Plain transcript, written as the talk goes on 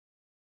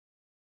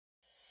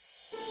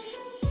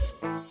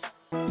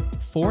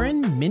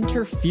Foreign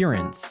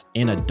minterference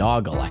in a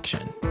dog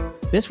election.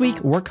 This week,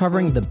 we're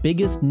covering the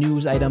biggest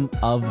news item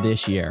of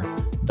this year,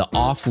 the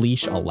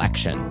off-leash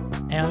election.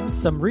 And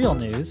some real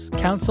news,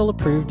 Council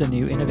approved a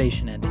new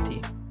innovation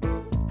entity.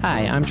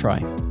 Hi, I'm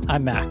Troy.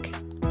 I'm Mac.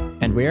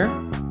 And we're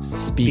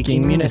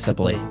Speaking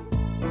Municipally.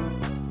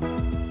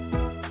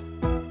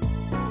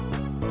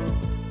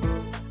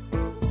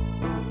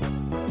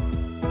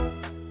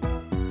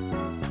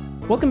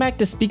 Welcome back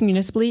to Speaking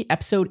Municipally,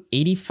 episode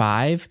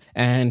 85.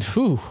 And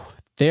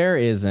there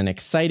is an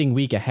exciting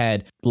week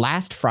ahead.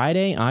 Last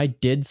Friday, I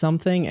did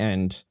something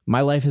and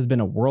my life has been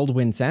a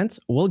whirlwind since.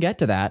 We'll get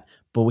to that,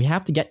 but we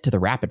have to get to the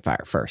rapid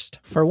fire first.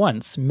 For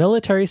once,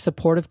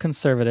 military-supportive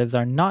conservatives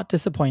are not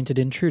disappointed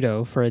in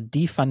Trudeau for a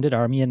defunded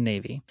Army and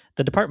Navy.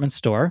 The department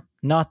store,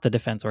 not the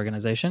defense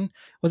organization,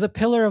 was a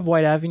pillar of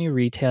Whyte Avenue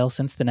retail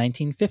since the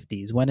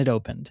 1950s when it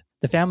opened.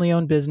 The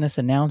family-owned business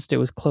announced it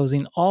was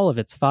closing all of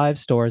its 5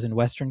 stores in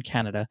Western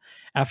Canada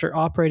after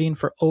operating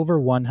for over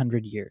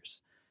 100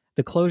 years.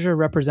 The closure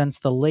represents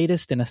the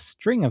latest in a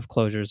string of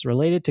closures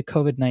related to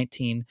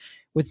COVID-19,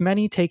 with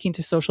many taking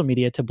to social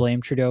media to blame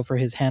Trudeau for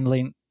his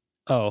handling.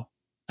 Oh,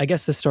 I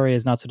guess the story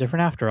is not so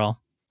different after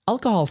all.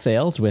 Alcohol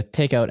sales with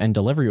takeout and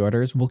delivery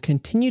orders will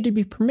continue to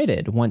be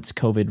permitted once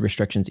COVID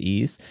restrictions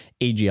ease,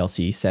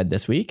 AGLC said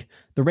this week.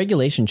 The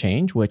regulation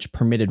change, which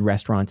permitted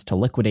restaurants to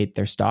liquidate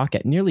their stock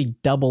at nearly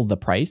double the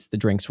price the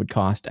drinks would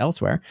cost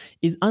elsewhere,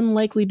 is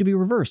unlikely to be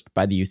reversed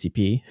by the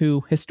UCP,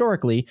 who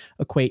historically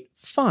equate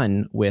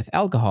fun with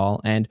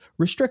alcohol and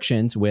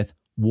restrictions with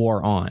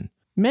war on.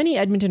 Many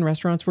Edmonton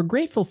restaurants were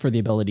grateful for the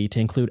ability to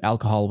include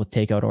alcohol with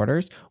takeout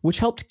orders, which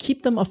helped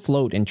keep them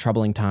afloat in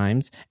troubling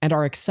times, and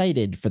are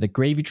excited for the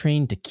gravy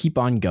train to keep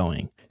on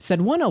going.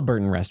 Said one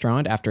Albertan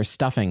restaurant after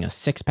stuffing a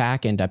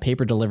 6-pack into a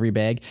paper delivery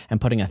bag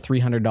and putting a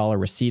 $300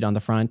 receipt on the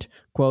front,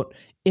 quote,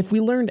 "If we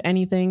learned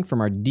anything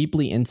from our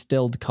deeply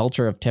instilled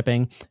culture of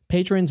tipping,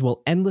 patrons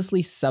will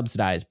endlessly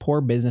subsidize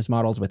poor business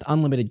models with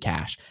unlimited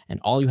cash, and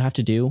all you have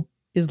to do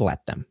is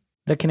let them."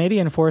 The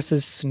Canadian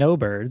Forces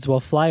Snowbirds will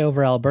fly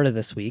over Alberta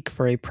this week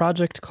for a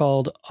project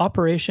called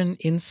Operation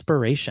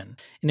Inspiration,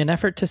 in an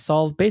effort to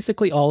solve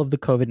basically all of the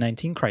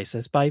COVID-19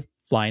 crisis by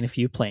flying a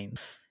few planes.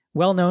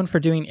 Well known for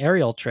doing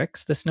aerial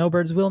tricks, the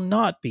Snowbirds will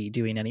not be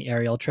doing any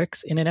aerial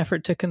tricks in an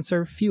effort to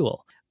conserve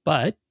fuel.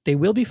 But they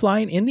will be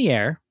flying in the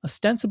air,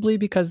 ostensibly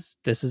because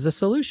this is a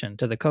solution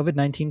to the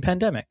COVID-19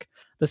 pandemic.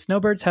 The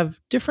Snowbirds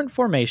have different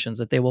formations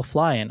that they will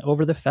fly in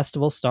over the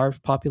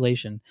festival-starved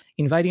population,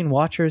 inviting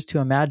watchers to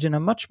imagine a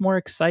much more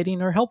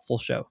exciting or helpful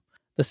show.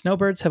 The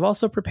Snowbirds have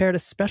also prepared a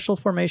special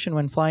formation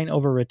when flying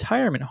over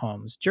retirement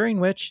homes,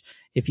 during which,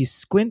 if you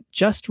squint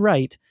just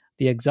right,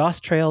 the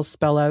exhaust trails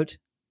spell out,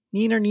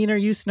 "Neener, neener,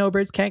 you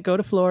Snowbirds can't go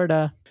to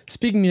Florida."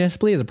 Speaking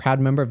Municipally is a proud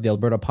member of the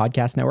Alberta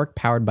Podcast Network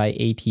powered by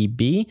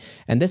ATB,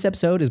 and this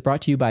episode is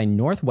brought to you by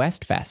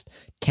Northwest Fest,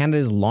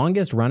 Canada's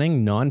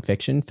longest-running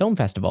non-fiction film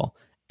festival.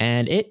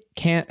 And it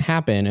can't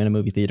happen in a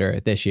movie theater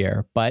this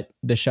year, but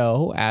the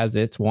show, as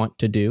it's wont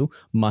to do,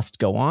 must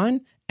go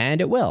on,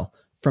 and it will.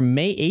 From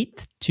May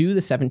 8th to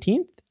the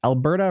 17th,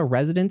 Alberta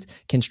residents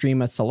can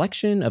stream a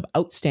selection of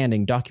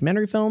outstanding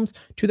documentary films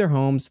to their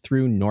homes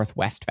through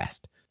Northwest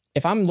Fest.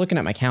 If I'm looking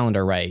at my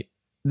calendar right,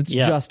 it's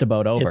just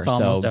about over. It's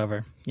almost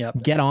over.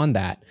 Yep. Get on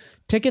that.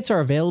 Tickets are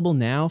available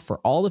now for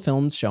all the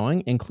films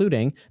showing,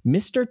 including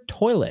Mr.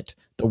 Toilet,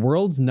 the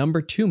world's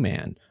number 2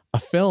 man, a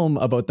film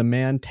about the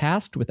man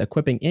tasked with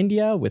equipping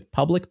India with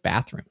public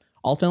bathroom.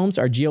 All films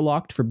are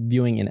geolocked for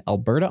viewing in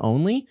Alberta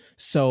only,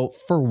 so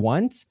for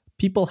once,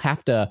 people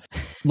have to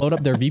load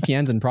up their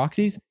VPNs and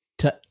proxies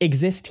to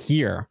exist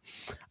here.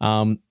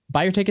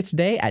 Buy your tickets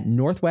today at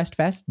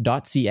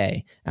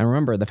northwestfest.ca. And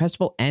remember, the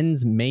festival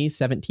ends May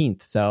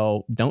 17th,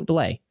 so don't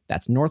delay.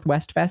 That's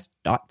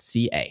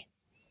northwestfest.ca.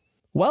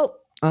 Well,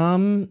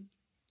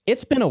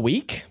 it's been a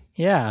week.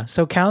 Yeah,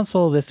 so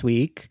Council this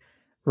week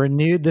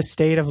renewed the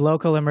state of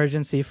local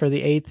emergency for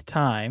the 8th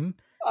time.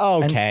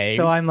 Okay. And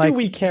so I'm like, do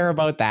we care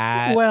about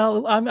that?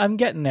 Well, I'm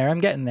getting there.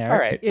 All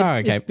right.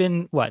 Okay. It's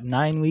been,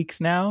 9 weeks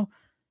now?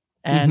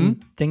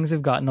 And things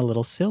have gotten a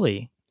little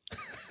silly.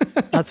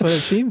 That's what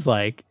it seems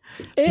like.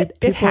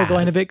 People are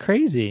going a bit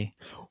crazy.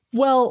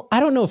 Well,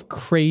 I don't know if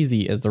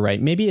crazy is the right.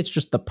 Maybe it's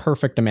just the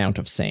perfect amount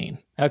of sane.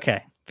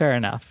 Okay, fair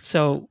enough.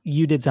 So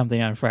you did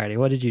something on Friday.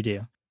 What did you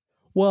do?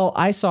 Well,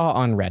 I saw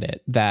on Reddit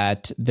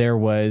that there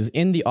was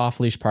in the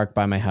off-leash park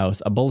by my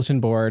house a bulletin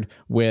board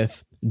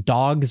with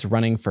dogs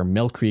running for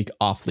Mill Creek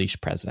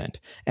off-leash president.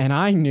 And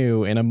I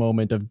knew in a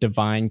moment of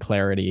divine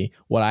clarity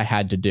what I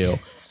had to do.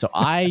 So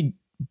I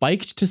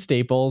biked to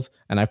Staples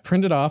and I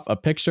printed off a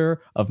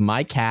picture of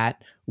my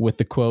cat with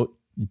the quote,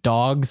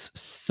 "Dogs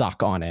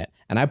suck" on it.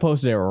 And I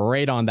posted it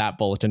right on that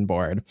bulletin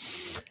board.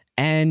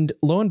 And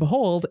lo and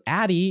behold,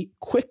 Addie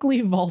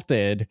quickly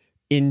vaulted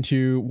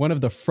into one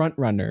of the front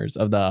runners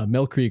of the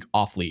Mill Creek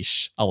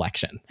off-leash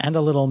election. And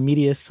a little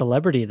media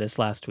celebrity this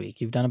last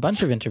week. You've done a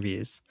bunch of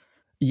interviews.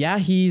 Yeah,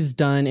 he's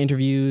done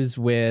interviews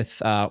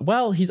with,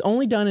 he's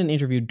only done an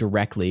interview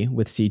directly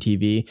with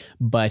CTV,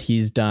 but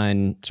he's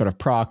done sort of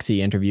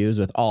proxy interviews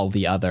with all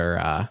the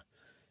other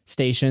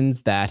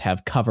stations that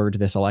have covered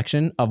this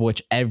election, of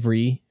which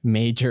every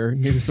major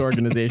news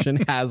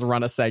organization has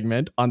run a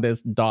segment on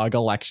this dog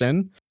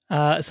election.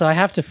 So I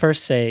have to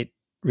first say,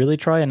 really,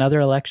 Troy, another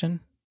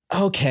election?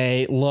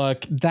 Okay,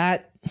 look,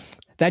 that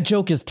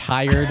joke is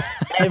tired.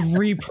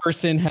 Every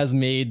person has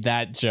made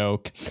that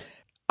joke.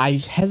 I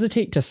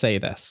hesitate to say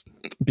this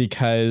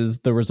because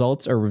the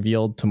results are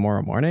revealed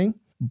tomorrow morning,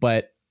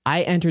 but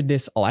I entered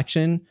this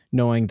election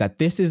knowing that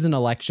this is an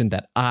election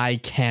that I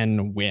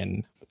can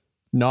win.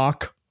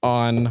 Knock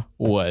on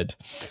wood.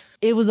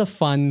 It was a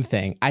fun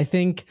thing. I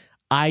think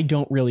I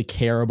don't really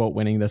care about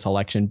winning this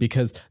election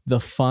because the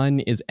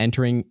fun is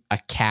entering a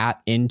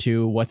cat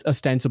into what's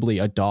ostensibly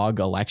a dog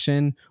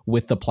election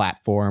with the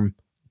platform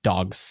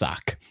dogs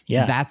suck.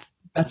 Yeah.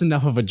 That's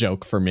enough of a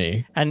joke for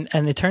me. And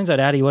it turns out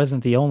Addie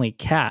wasn't the only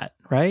cat,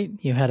 right?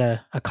 You had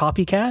a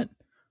copycat?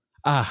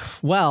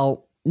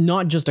 Well,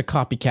 not just a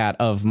copycat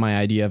of my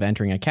idea of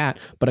entering a cat,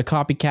 but a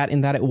copycat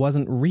in that it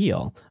wasn't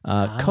real.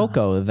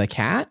 Coco the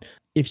cat,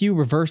 if you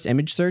reverse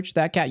image search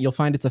that cat, you'll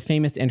find it's a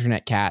famous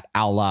internet cat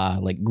a la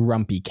like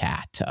Grumpy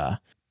Cat.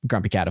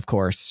 Grumpy Cat, of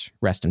course,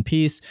 rest in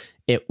peace.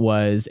 It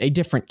was a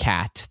different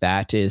cat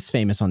that is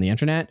famous on the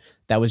internet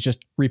that was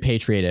just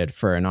repatriated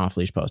for an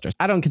off-leash poster.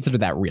 I don't consider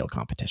that real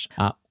competition.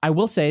 I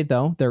will say,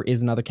 though, there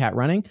is another cat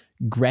running.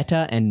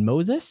 Greta and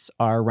Moses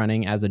are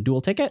running as a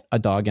dual ticket, a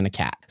dog and a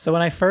cat. So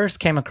when I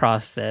first came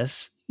across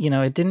this,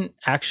 it didn't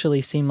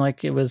actually seem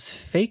like it was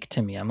fake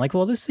to me. I'm like,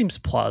 well, this seems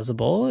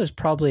plausible. There's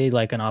probably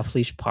like an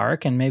off-leash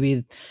park, and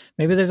maybe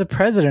there's a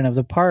president of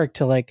the park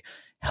to like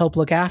help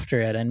look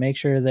after it and make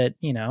sure that,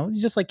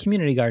 just like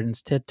community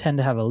gardens tend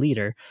to have a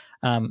leader.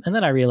 And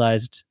then I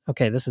realized,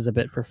 okay, this is a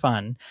bit for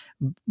fun,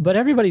 but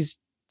everybody's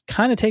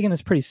kind of taking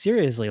this pretty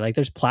seriously. Like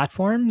there's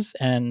platforms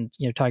and,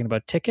 talking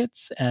about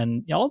tickets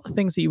and all the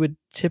things that you would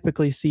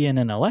typically see in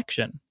an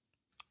election.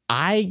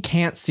 I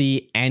can't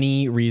see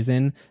any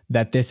reason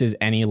that this is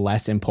any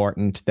less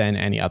important than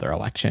any other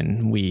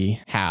election we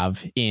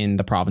have in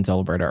the province of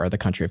Alberta or the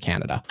country of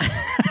Canada.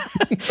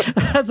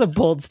 That's a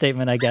bold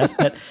statement, I guess.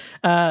 But,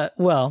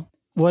 well,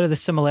 what are the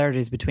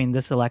similarities between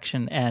this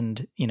election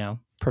and,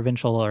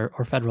 provincial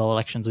or federal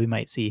elections we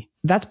might see?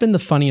 That's been the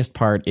funniest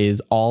part,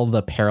 is all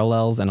the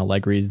parallels and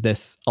allegories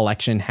this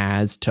election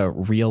has to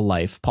real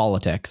life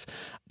politics.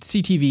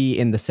 CTV,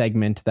 in the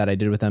segment that I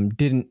did with them,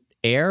 didn't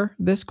air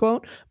this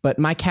quote, but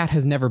my cat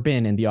has never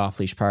been in the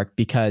off-leash park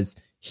because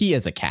he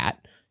is a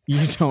cat.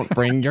 You don't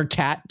bring your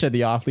cat to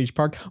the off-leash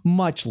park,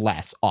 much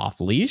less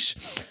off-leash.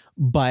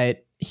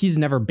 But he's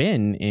never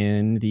been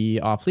in the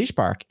off-leash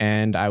park.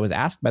 And I was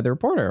asked by the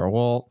reporter,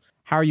 well,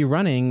 how are you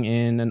running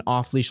in an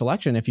off-leash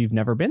election if you've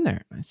never been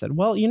there? I said,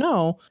 well,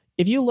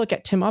 if you look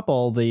at Tim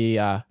Uppal,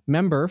 the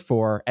member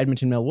for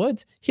Edmonton Mill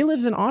Woods, he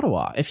lives in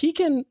Ottawa. If he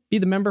can be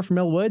the member for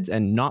Mill Woods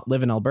and not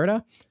live in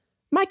Alberta,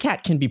 my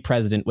cat can be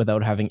president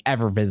without having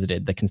ever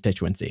visited the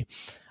constituency.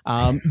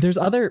 There's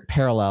other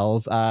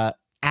parallels.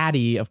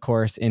 Addie, of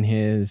course, in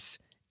his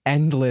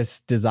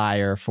endless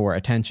desire for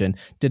attention,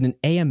 did an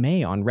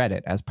AMA on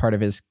Reddit as part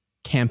of his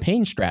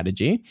campaign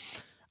strategy.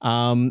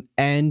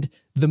 And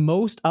the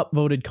most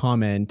upvoted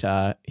comment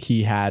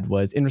he had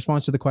was in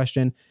response to the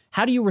question,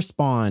 how do you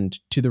respond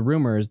to the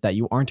rumors that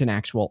you aren't an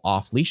actual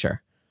off-leasher?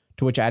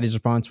 To which Addie's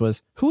response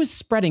was, who is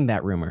spreading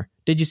that rumor?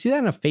 Did you see that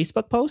in a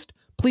Facebook post?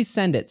 Please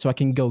send it so I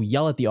can go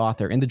yell at the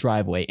author in the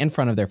driveway in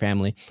front of their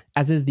family,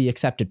 as is the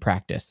accepted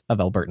practice of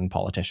Albertan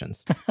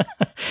politicians.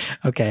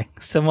 Okay,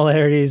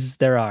 similarities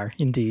there are,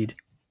 indeed.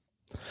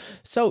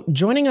 So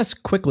joining us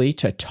quickly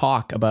to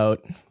talk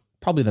about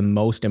probably the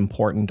most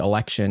important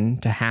election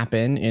to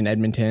happen in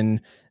Edmonton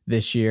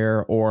this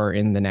year or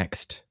in the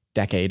next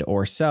decade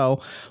or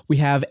so, we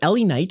have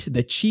Ellie Knight,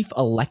 the Chief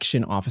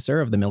Election Officer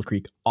of the Mill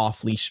Creek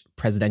Off-Leash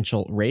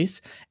presidential race,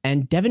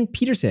 and Devin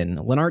Peterson,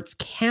 Lennart's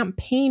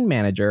campaign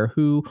manager,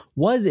 who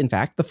was, in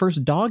fact, the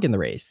first dog in the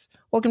race.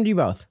 Welcome to you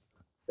both.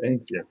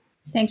 Thank you.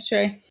 Thanks,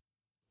 Troy.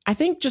 I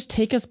think just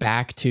take us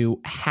back to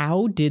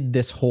how did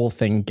this whole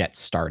thing get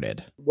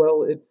started?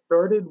 Well, it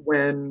started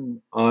when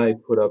I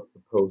put up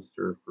the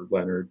poster for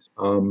Lennart,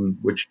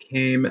 which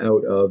came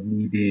out of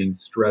me being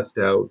stressed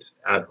out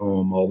at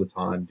home all the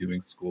time doing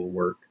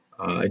schoolwork.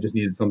 I just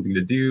needed something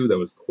to do that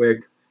was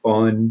quick,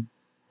 fun,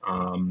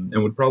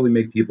 and would probably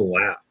make people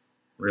laugh,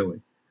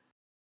 really.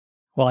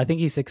 Well, I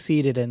think you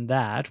succeeded in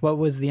that. What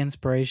was the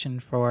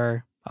inspiration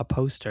for a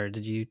poster?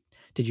 Did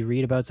you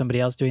read about somebody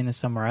else doing this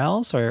somewhere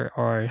else,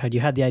 or had you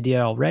had the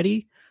idea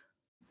already?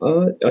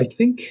 I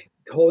think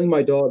calling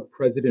my dog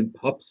President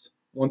Pups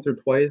once or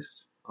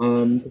twice,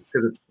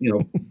 because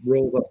it,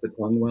 rolls off the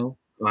tongue well.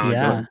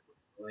 Yeah.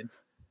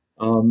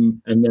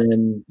 And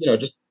then,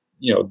 just,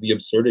 the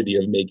absurdity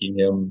of making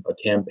him a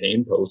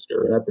campaign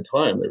poster. And at the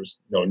time, there was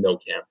no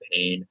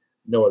campaign,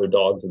 no other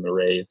dogs in the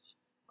race.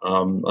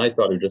 I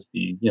thought it would just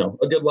be,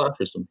 a good laugh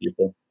for some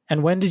people.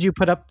 And when did you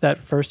put up that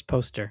first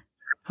poster?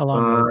 How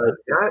long ago?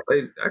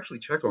 I actually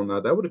checked on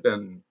that. That would have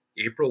been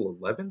April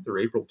 11th or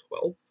April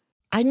 12th.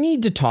 I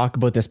need to talk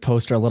about this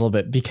poster a little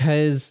bit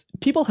because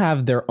people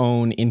have their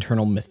own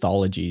internal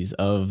mythologies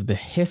of the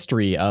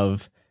history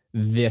of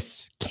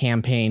this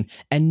campaign,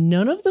 and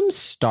none of them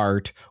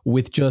start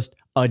with just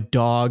a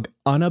dog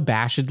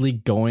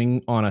unabashedly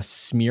going on a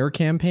smear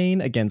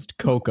campaign against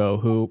Coco,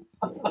 who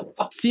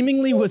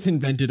seemingly was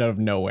invented out of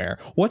nowhere.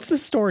 What's the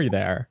story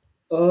there?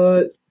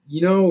 Honestly,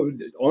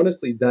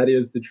 that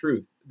is the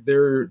truth.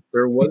 There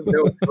was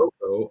no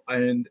Coco,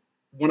 and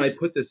when I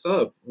put this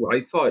up,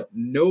 I thought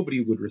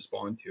nobody would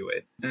respond to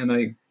it. And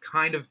I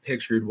kind of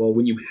pictured, well,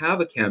 when you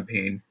have a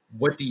campaign,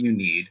 what do you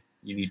need?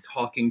 You need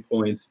talking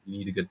points, you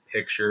need a good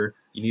picture,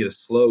 you need a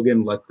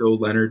slogan, let's go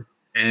Leonard,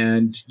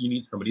 and you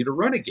need somebody to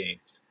run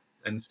against.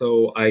 And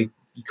so I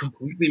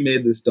completely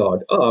made this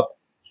dog up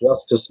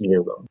just to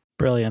smear them.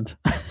 Brilliant.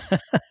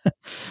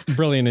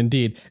 Brilliant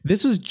indeed.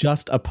 This was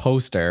just a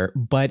poster,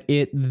 but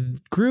it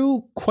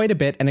grew quite a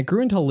bit, and it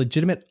grew into a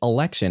legitimate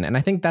election. And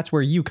I think that's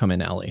where you come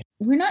in, Ellie.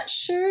 We're not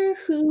sure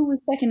who was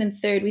second and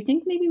third. We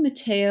think maybe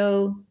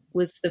Mateo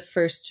was the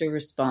first to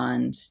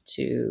respond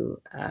to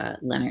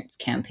Leonard's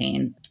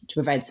campaign to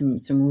provide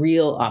some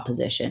real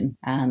opposition.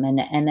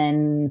 And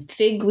then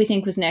Fig, we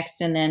think, was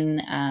next. And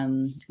then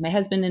my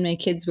husband and my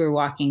kids were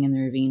walking in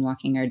the ravine,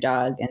 walking our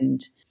dog.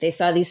 And they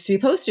saw these 3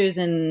 posters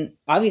and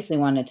obviously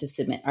wanted to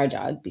submit our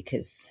dog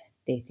because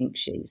they think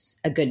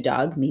she's a good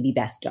dog, maybe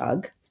best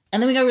dog.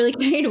 And then we got really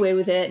carried away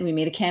with it and we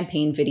made a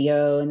campaign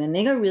video. And then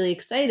they got really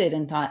excited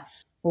and thought,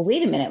 well,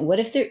 wait a minute, what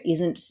if there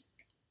isn't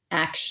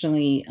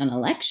actually an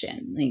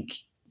election? Like,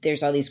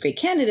 there's all these great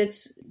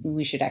candidates.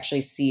 We should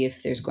actually see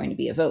if there's going to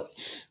be a vote.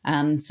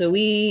 So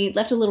we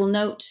left a little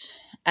note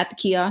at the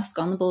kiosk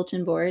on the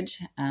bulletin board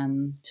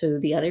to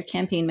the other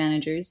campaign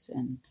managers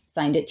and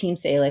signed it Team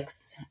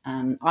Salix,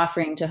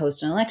 offering to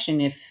host an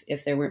election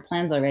if there weren't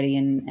plans already.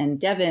 And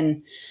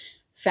Devin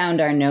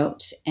found our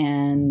note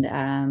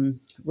and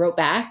wrote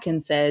back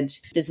and said,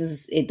 "This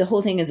is it, the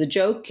whole thing is a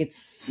joke.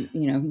 It's,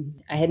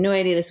 I had no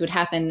idea this would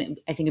happen.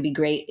 I think it'd be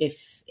great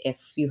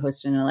if you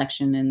hosted an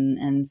election."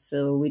 And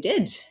so we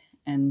did.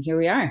 And here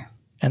we are.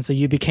 And so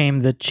you became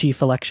the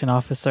chief election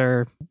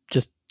officer,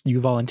 just you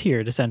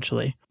volunteered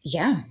essentially.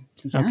 Yeah.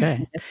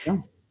 Okay.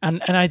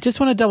 And I just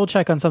want to double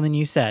check on something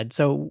you said.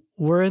 So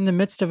we're in the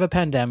midst of a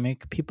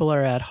pandemic. People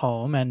are at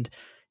home and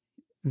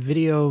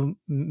video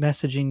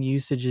messaging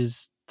usage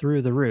is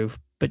through the roof,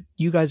 but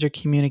you guys are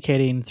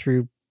communicating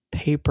through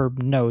paper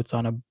notes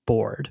on a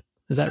board.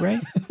 Is that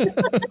right?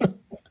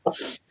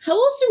 How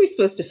else are we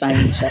supposed to find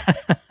each other?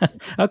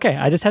 Okay,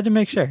 I just had to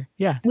make sure.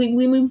 Yeah.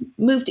 We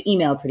moved to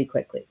email pretty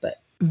quickly,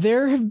 but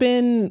there have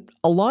been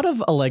a lot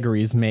of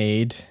allegories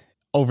made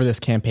over this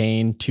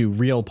campaign to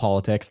real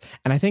politics.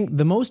 And I think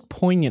the most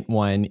poignant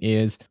one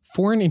is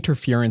foreign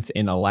interference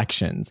in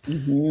elections.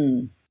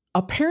 Mm-hmm.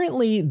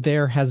 Apparently,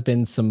 there has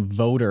been some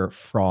voter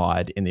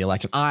fraud in the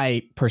election.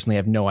 I personally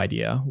have no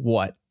idea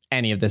what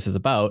any of this is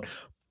about,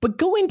 but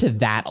go into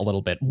that a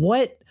little bit.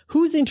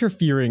 Who's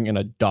interfering in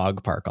a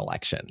dog park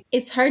election?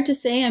 It's hard to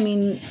say. I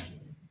mean,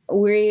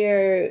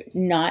 we're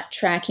not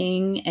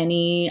tracking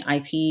any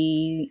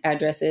IP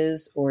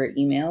addresses or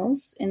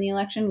emails in the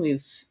election.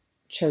 We've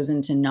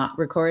chosen to not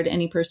record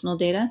any personal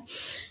data.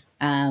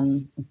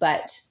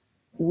 But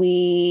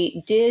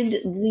we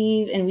did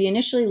leave, and we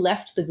initially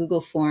left the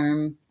Google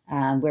form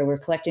where we're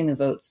collecting the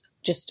votes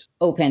just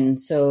open.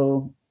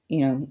 So,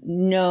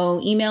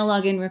 no email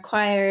login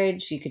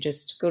required. You could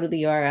just go to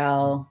the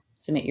URL,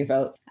 submit your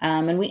vote.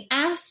 And we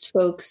asked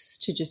folks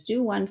to just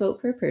do 1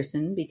 vote per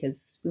person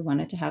because we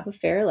wanted to have a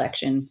fair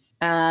election.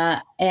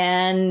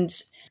 And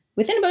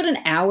within about an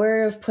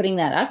hour of putting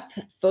that up,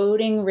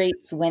 voting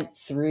rates went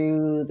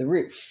through the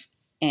roof.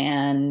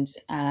 And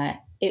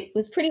it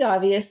was pretty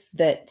obvious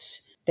that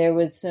there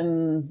was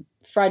some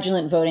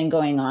fraudulent voting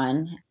going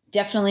on.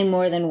 Definitely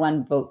more than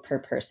 1 vote per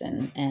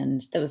person.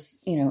 And that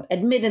was,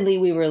 admittedly,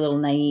 we were a little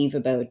naive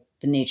about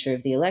the nature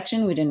of the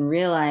election. We didn't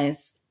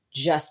realize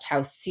just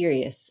how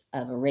serious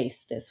of a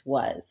race this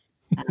was.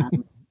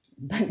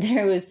 But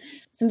there was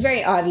some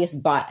very obvious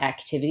bot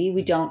activity.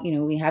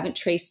 We haven't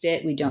traced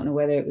it. We don't know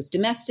whether it was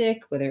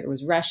domestic, whether it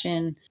was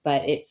Russian,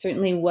 but it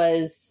certainly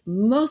was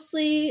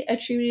mostly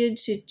attributed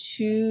to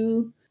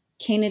 2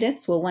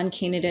 candidates. Well, 1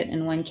 candidate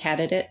and 1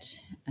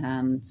 candidate.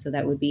 So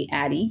that would be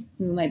Addy,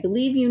 whom I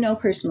believe you know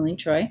personally,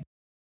 Troy.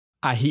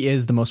 He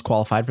is the most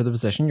qualified for the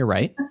position. You're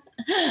right.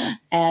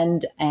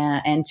 and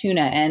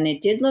Tuna. And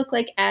it did look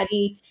like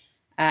Addy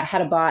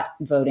had a bot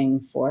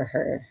voting for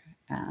her.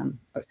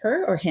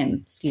 Her or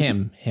him?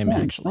 Him,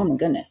 actually. Oh my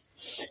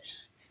goodness.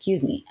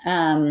 Excuse me.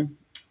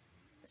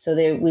 So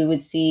there we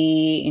would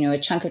see, a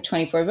chunk of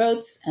 24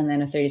 votes and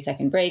then a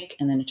 30-second break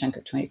and then a chunk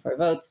of 24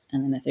 votes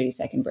and then a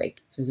 30-second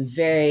break. So it was a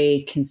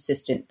very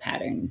consistent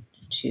pattern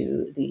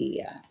to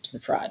the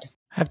fraud.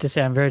 I have to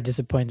say, I'm very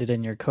disappointed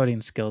in your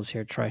coding skills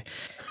here, Troy.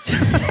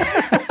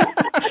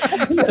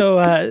 So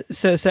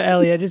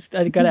Ellie,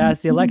 I got to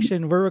ask, the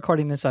election, we're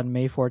recording this on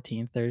May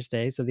 14th,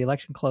 Thursday. So the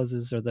election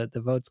closes, or the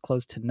votes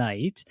close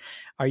tonight.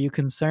 Are you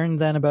concerned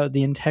then about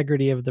the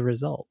integrity of the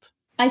result?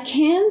 I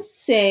can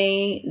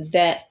say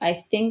that I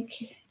think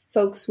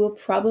folks will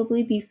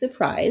probably be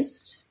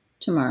surprised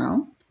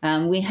tomorrow.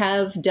 We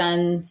have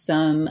done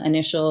some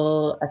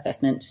initial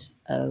assessment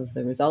of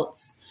the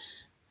results.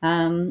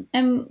 And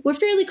we're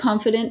fairly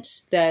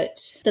confident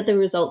that the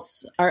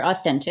results are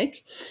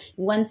authentic.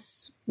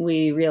 Once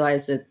we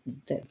realized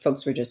that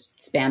folks were just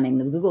spamming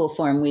the Google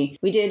form, we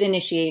did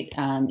initiate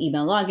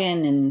email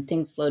login, and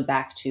things slowed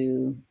back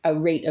to a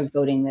rate of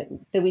voting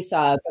that we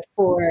saw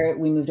before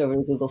we moved over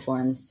to Google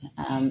Forms.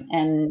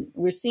 And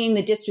we're seeing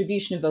the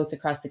distribution of votes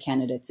across the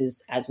candidates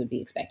is as would be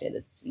expected.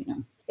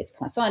 It's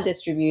croissant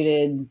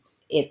distributed.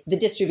 The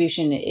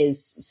distribution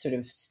is sort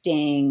of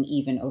staying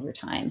even over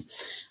time.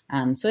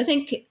 So I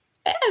think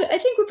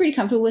we're pretty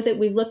comfortable with it.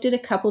 We've looked at a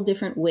couple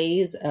different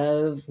ways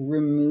of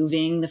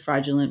removing the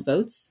fraudulent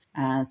votes.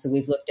 So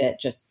we've looked at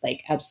just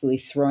like absolutely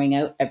throwing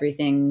out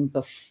everything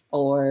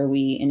before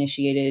we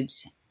initiated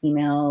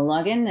email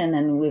login. And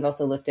then we've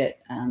also looked at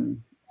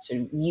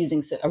sort of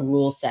using a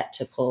rule set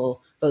to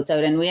pull votes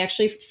out. And we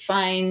actually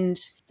find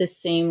the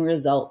same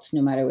result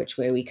no matter which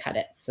way we cut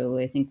it. So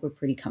I think we're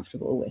pretty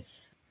comfortable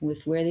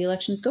with where the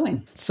election's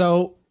going.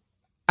 So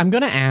I'm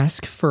going to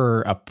ask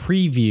for a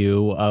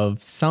preview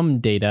of some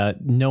data,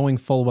 knowing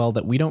full well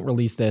that we don't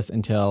release this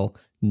until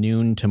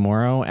noon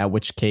tomorrow, at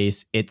which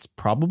case it's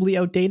probably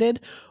outdated.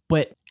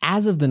 But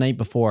as of the night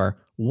before,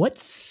 what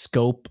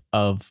scope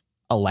of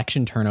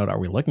election turnout are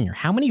we looking at?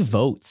 How many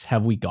votes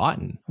have we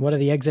gotten? What do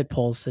the exit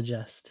polls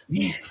suggest?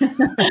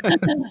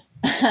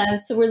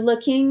 So we're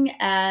looking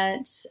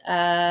at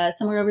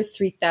somewhere over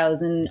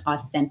 3,000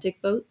 authentic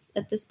votes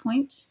at this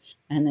point.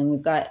 And then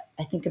we've got,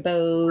 I think,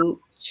 about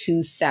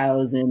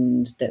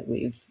 2,000 that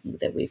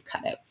we've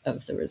cut out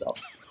of the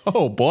results.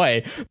 Oh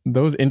boy,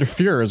 those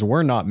interferers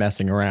were not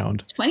messing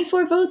around.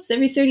 24 votes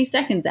every 30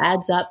 seconds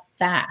adds up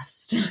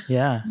fast.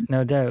 Yeah,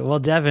 no doubt. Well,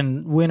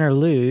 Devin, win or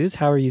lose,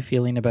 how are you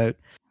feeling about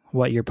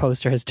what your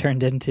poster has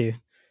turned into?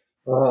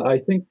 I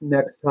think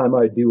next time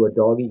I do a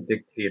doggy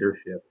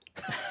dictatorship.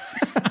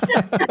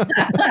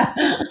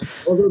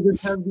 Although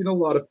this has been a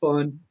lot of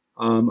fun.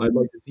 I'd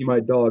like to see my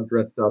dog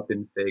dressed up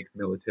in fake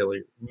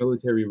military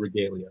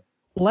regalia.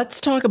 Let's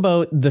talk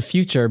about the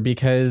future,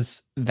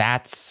 because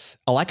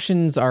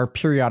elections are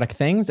periodic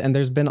things, and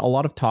there's been a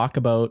lot of talk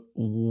about,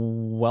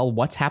 well,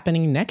 what's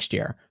happening next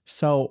year.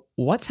 So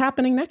what's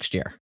happening next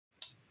year?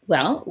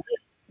 Well,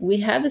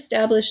 we have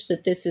established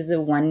that this is a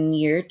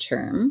 1-year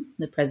term,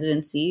 the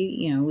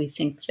presidency. We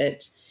think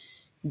that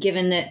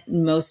given that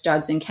most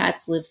dogs and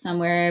cats live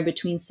somewhere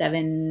between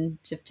 7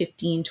 to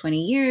 15,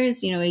 20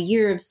 years, a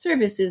year of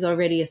service is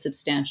already a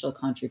substantial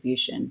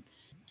contribution.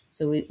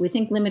 So we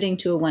think limiting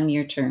to a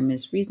 1-year term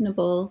is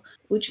reasonable,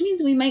 which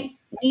means we might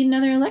need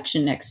another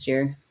election next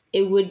year.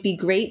 It would be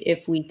great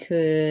if we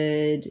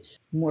could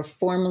more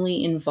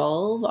formally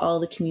involve all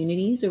the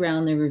communities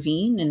around the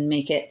ravine and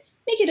make it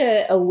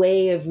a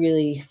way of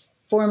really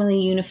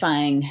formally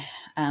unifying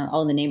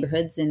all the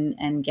neighborhoods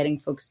and getting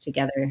folks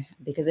together.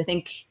 Because I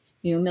think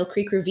Mill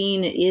Creek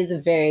Ravine is a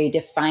very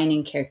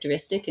defining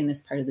characteristic in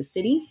this part of the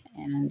city,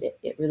 and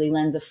it really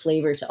lends a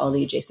flavor to all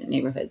the adjacent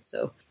neighborhoods.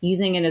 So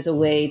using it as a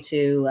way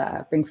to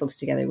bring folks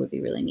together would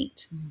be really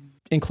neat.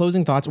 In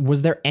closing thoughts,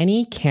 was there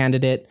any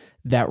candidate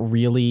that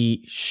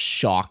really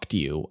shocked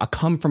you? A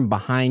come from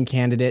behind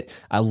candidate,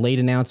 a late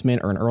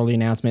announcement or an early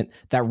announcement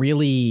that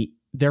really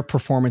their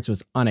performance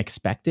was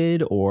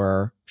unexpected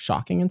or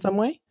shocking in some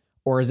way?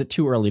 Or is it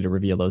too early to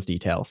reveal those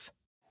details?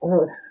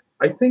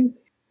 I think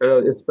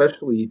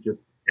especially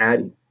just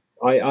Addie.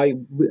 I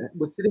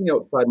was sitting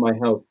outside my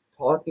house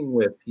talking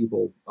with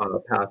people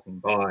passing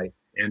by,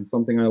 and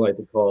something I like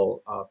to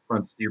call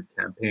front stoop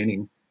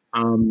campaigning.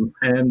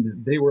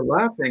 And they were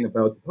laughing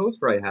about the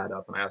poster I had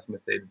up, and I asked them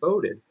if they'd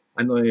voted.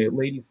 And the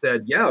lady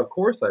said, "Yeah, of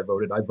course I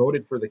voted. I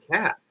voted for the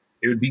cat.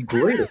 It would be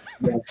great if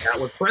that cat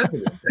was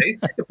president.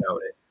 Think about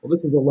it." Well,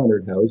 this is a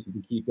Leonard house. You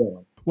can keep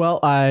going. Well,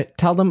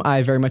 tell them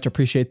I very much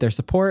appreciate their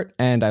support,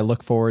 and I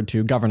look forward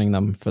to governing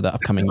them for the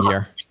upcoming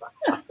year.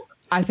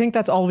 I think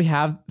that's all we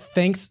have.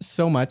 Thanks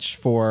so much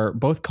for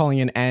both calling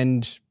in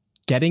and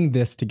getting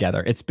this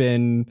together. It's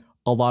been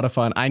a lot of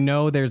fun. I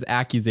know there's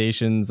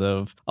accusations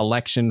of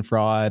election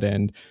fraud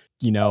and,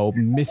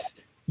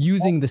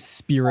 misusing the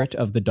spirit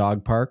of the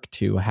dog park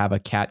to have a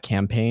cat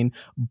campaign,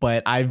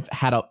 but I've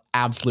had an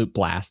absolute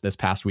blast this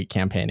past week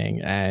campaigning,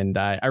 and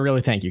I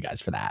really thank you guys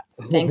for that.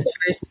 Thanks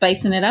for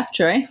spicing it up,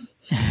 Troy.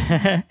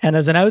 And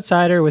as an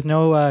outsider with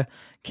no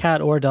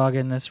cat or dog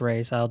in this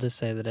race, I'll just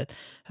say that it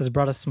has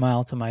brought a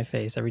smile to my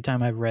face every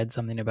time I've read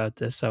something about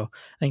this. So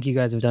I think you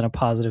guys have done a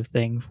positive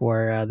thing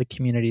for the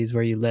communities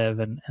where you live,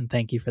 and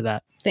thank you for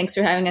that. Thanks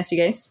for having us,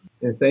 you guys.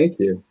 Yeah, thank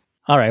you.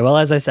 All right. Well,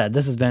 as I said,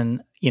 this has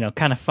been,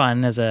 kind of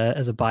fun as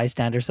a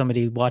bystander,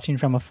 somebody watching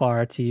from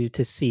afar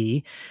to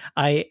see.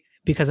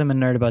 Because I'm a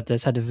nerd about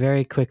this, had to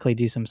very quickly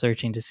do some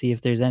searching to see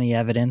if there's any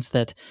evidence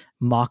that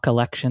mock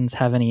elections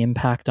have any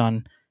impact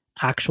on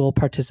actual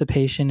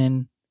participation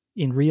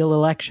in real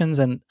elections,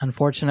 and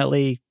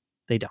unfortunately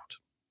they don't.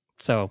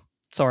 So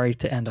sorry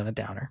to end on a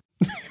downer.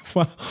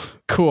 Well,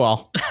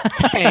 cool.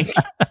 Thanks,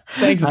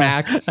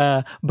 Mac.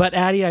 But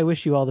Addie, I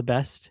wish you all the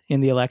best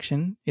in the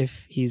election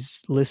if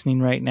he's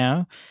listening right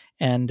now.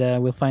 And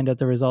we'll find out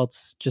the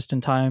results just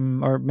in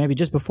time, or maybe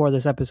just before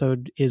this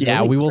episode is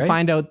released, we will right?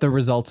 find out the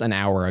results an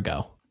hour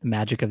ago. The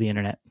magic of the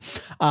internet.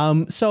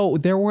 So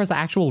there was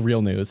actual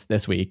real news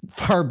this week.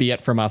 Far be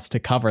it from us to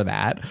cover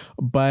that.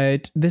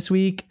 But this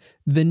week,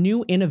 the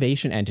new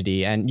innovation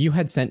entity, and you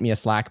had sent me a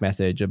Slack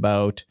message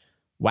about,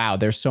 wow,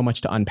 there's so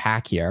much to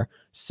unpack here.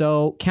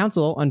 So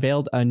council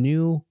unveiled a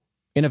new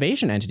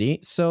innovation entity.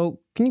 So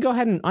can you go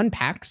ahead and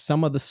unpack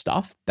some of the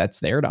stuff that's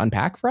there to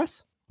unpack for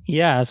us?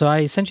 Yeah, so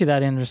I sent you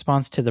that in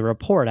response to the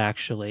report,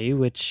 actually,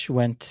 which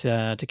went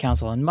to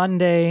council on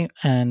Monday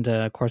and,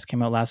 of course,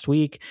 came out last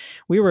week.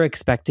 We were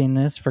expecting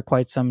this for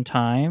quite some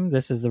time.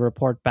 This is the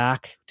report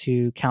back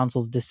to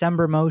council's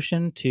December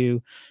motion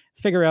to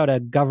figure out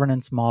a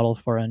governance model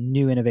for a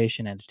new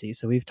innovation entity.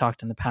 So we've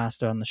talked in the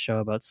past on the show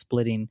about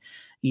splitting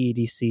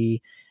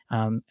EEDC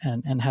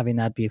and having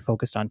that be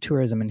focused on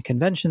tourism and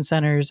convention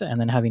centers,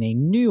 and then having a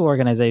new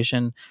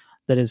organization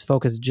that is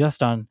focused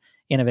just on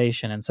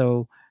innovation. And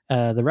so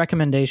the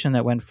recommendation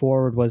that went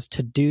forward was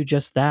to do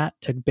just that,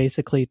 to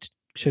basically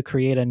to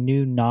create a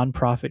new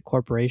nonprofit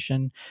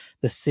corporation.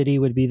 The city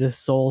would be the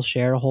sole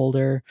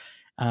shareholder.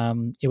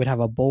 It would have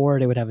a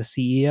board. It would have a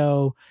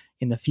CEO.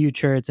 In the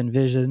future, it's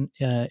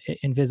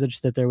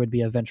envisaged that there would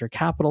be a venture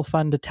capital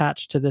fund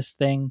attached to this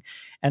thing.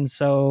 And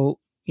so,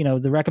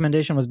 the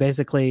recommendation was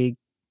basically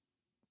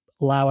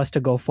allow us to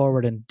go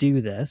forward and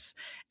do this.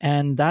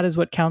 And that is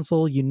what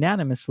council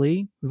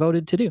unanimously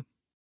voted to do.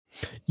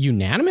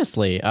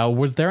 Unanimously?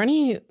 Was there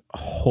any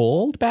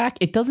holdback?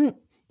 It doesn't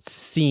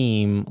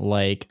seem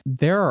like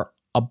there are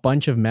a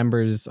bunch of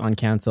members on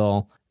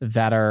council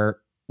that are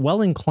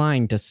well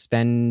inclined to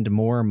spend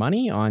more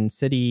money on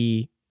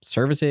city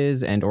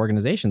services and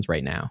organizations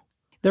right now.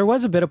 There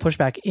was a bit of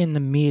pushback in the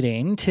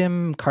meeting.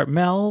 Tim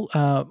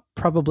Cartmel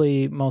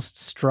probably most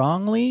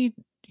strongly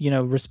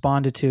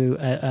responded to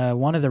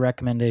one of the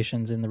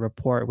recommendations in the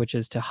report, which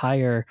is to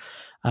hire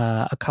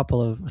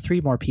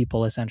three more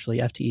people, essentially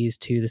FTEs,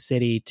 to the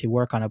city to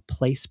work on a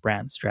place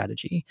brand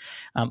strategy.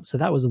 So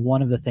that was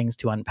one of the things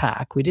to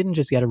unpack. We didn't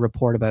just get a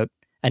report about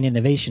an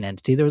innovation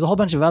entity. There was a whole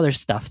bunch of other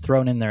stuff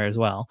thrown in there as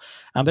well.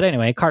 But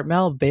anyway,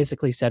 Cartmel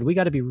basically said, we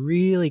got to be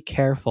really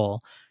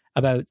careful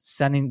about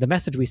sending the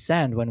message we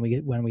send when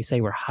we say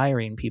we're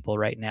hiring people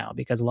right now,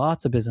 because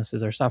lots of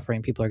businesses are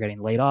suffering. People are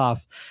getting laid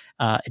off.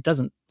 It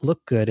doesn't look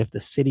good if the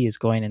city is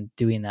going and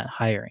doing that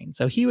hiring.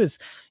 So he was,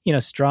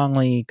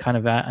 strongly kind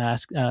of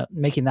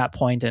making that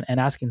point and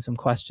asking some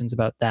questions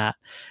about that.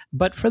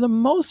 But for the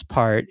most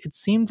part, it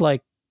seemed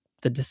like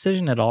the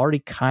decision had already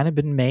kind of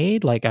been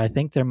made. Like, I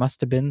think there must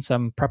have been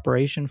some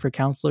preparation for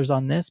councillors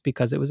on this,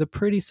 because it was a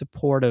pretty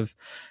supportive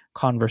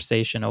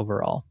conversation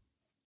overall.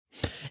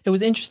 It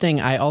was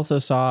interesting. I also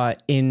saw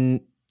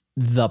in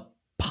the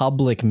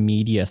public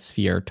media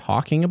sphere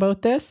talking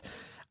about this,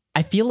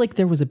 I feel like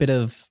there was a bit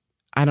of,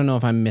 I don't know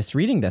if I'm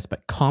misreading this,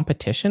 but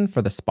competition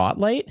for the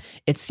spotlight.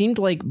 It seemed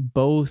like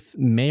both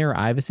Mayor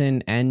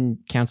Iveson and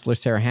Councillor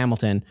Sarah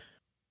Hamilton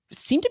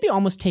seemed to be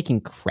almost taking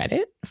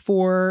credit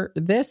for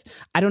this.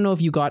 I don't know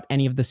if you got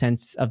any of the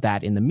sense of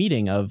that in the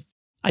meeting of...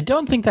 I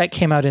don't think that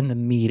came out in the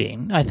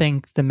meeting. I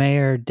think the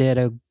mayor did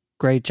a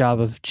great job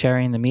of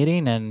chairing the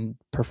meeting and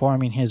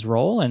performing his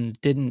role, and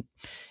didn't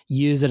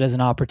use it as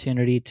an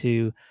opportunity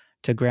to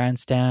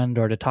grandstand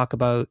or to talk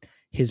about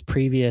his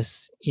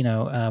previous,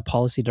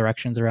 policy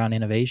directions around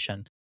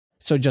innovation.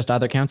 So just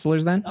other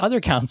councillors then?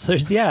 Other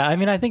councillors, yeah. I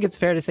mean, I think it's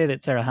fair to say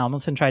that Sarah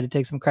Hamilton tried to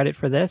take some credit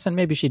for this, and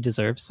maybe she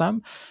deserves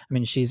some. I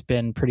mean, she's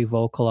been pretty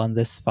vocal on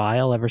this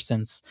file ever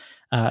since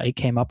it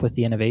came up with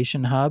the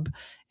Innovation Hub.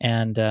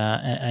 And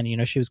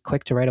she was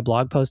quick to write a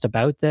blog post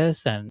about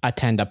this and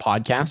attend a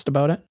podcast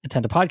about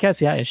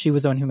it. Yeah. And she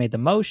was the one who made the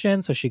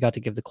motion, so she got to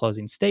give the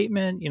closing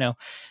statement.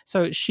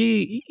 So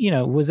she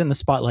was in the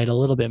spotlight a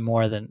little bit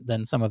more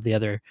than some of the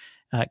other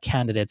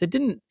candidates. It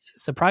didn't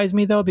surprise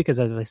me though, because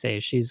as I say,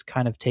 she's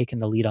kind of taken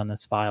the lead on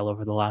this file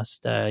over the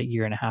last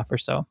year and a half or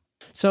so.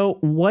 So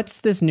what's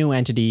this new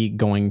entity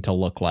going to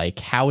look like?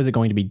 How is it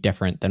going to be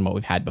different than what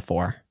we've had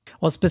before?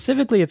 Well,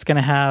 specifically, it's going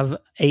to have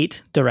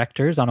 8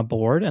 directors on a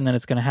board, and then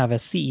it's going to have a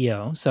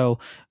CEO. So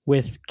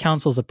with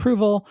council's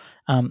approval,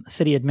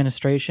 city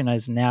administration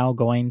is now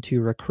going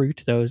to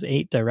recruit those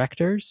 8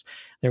 directors.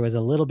 There was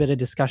a little bit of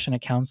discussion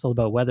at council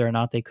about whether or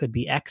not they could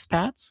be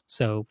expats,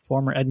 so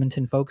former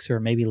Edmonton folks who are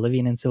maybe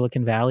living in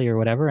Silicon Valley or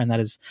whatever, and that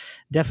is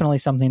definitely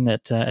something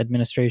that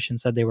administration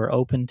said they were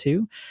open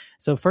to.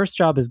 So first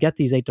job is get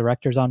these 8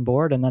 directors on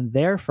board, and then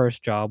their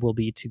first job will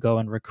be to go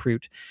and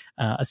recruit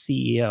a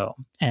CEO.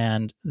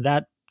 And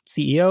that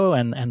CEO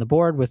and the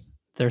board, with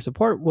their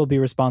support, will be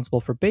responsible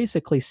for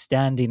basically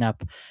standing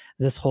up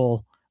this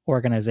whole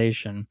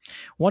organization.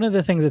 One of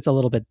the things that's a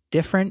little bit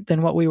different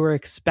than what we were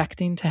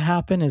expecting to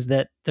happen is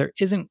that there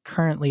isn't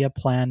currently a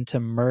plan to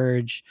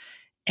merge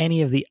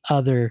any of the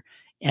other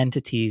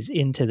entities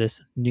into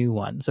this new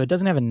one. So it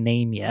doesn't have a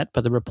name yet,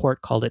 but the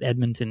report called it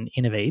Edmonton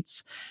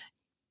Innovates.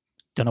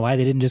 Don't know why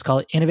they didn't just call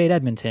it Innovate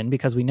Edmonton,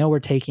 because we know we're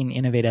taking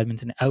Innovate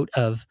Edmonton out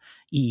of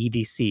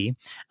EEDC.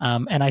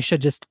 And I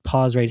should just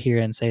pause right here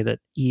and say that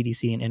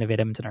EEDC and Innovate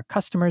Edmonton are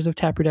customers of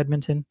Taproot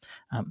Edmonton.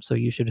 So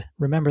you should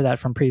remember that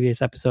from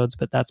previous episodes,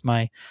 but that's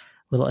my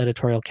little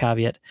editorial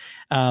caveat.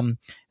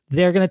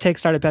 they're going to take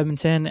Startup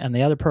Edmonton and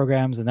the other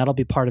programs, and that'll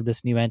be part of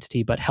this new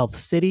entity. But Health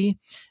City,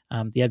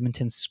 the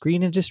Edmonton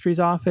Screen Industries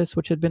Office,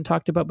 which had been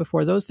talked about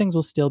before, those things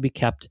will still be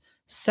kept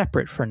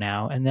separate for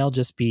now, and they'll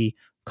just be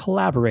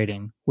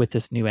collaborating with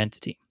this new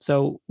entity.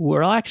 So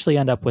we'll actually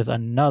end up with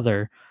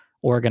another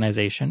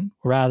organization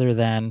rather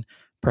than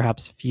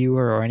perhaps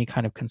fewer or any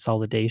kind of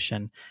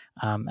consolidation,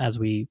 as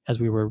we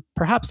were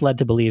perhaps led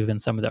to believe in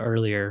some of the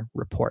earlier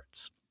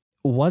reports.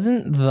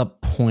 Wasn't the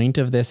point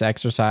of this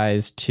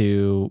exercise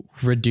to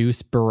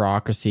reduce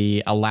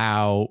bureaucracy,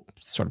 allow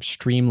sort of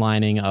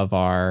streamlining of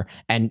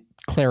and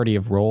clarity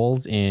of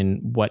roles in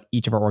what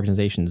each of our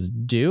organizations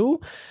do?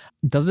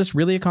 Does this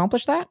really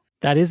accomplish that?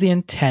 That is the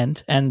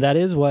intent, and that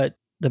is what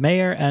the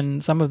mayor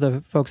and some of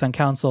the folks on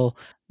council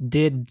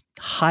did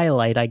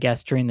highlight, I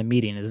guess, during the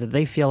meeting, is that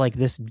they feel like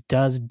this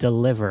does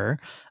deliver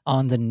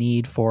on the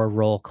need for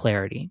role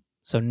clarity.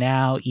 So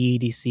now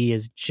EEDC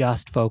is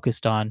just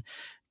focused on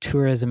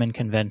tourism and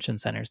convention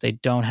centers. They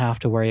don't have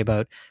to worry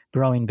about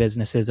growing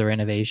businesses or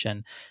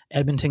innovation.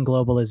 Edmonton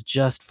Global is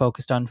just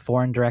focused on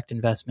foreign direct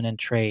investment and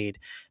trade.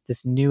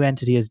 This new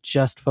entity is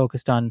just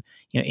focused on,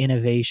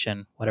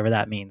 innovation, whatever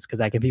that means, because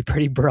that can be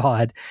pretty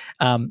broad.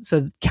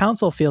 So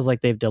council feels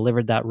like they've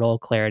delivered that role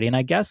clarity. And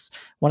I guess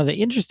one of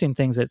the interesting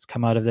things that's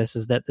come out of this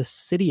is that the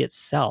city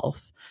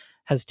itself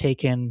has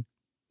taken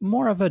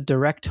more of a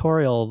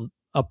directorial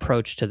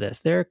approach to this.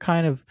 They're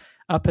kind of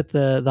up at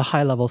the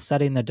high level,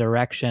 setting the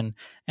direction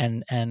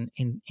and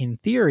in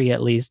theory,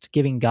 at least,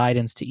 giving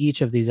guidance to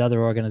each of these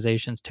other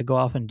organizations to go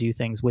off and do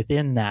things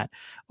within that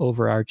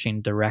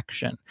overarching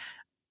direction.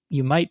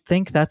 You might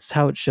think that's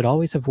how it should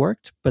always have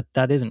worked, but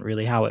that isn't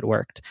really how it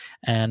worked.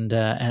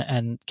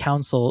 And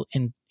council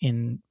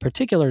in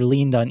particular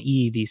leaned on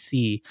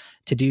EEDC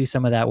to do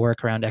some of that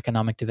work around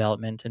economic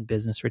development and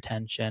business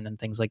retention and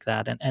things like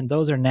that. And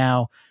those are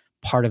now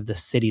part of the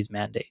city's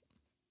mandate.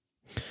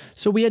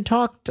 So we had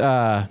talked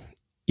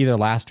either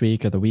last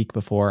week or the week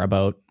before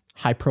about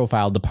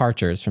high-profile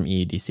departures from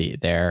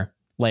EEDC. Their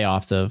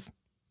layoffs of,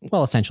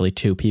 essentially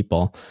 2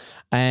 people.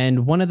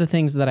 And one of the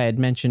things that I had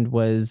mentioned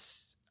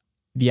was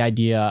the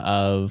idea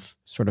of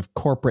sort of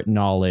corporate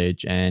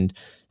knowledge and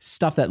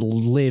stuff that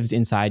lives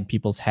inside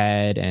people's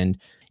head. And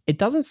it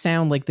doesn't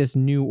sound like this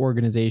new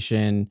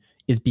organization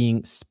is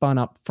being spun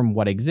up from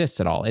what exists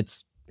at all.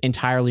 It's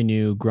entirely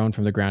new, grown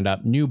from the ground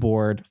up, new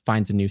board,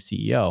 finds a new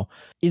CEO.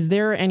 Is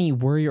there any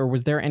worry, or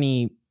was there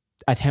any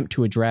attempt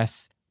to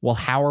address,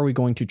 how are we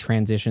going to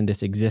transition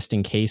this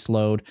existing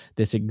caseload,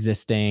 this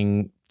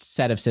existing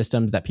set of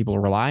systems that people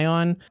rely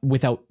on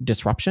without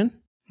disruption?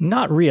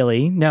 Not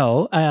really,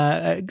 no.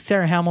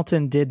 Sarah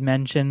Hamilton did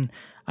mention,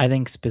 I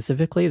think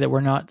specifically, that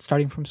we're not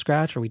starting from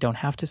scratch, or we don't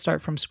have to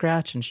start from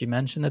scratch. And she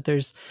mentioned that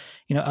there's,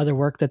 other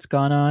work that's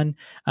gone on.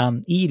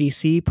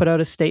 EEDC put out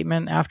a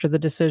statement after the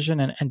decision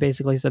and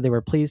basically said they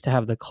were pleased to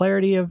have the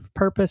clarity of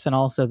purpose, and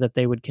also that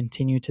they would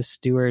continue to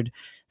steward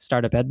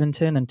Startup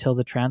Edmonton until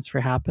the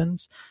transfer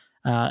happens.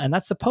 And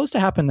that's supposed to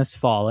happen this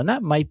fall. And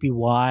that might be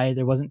why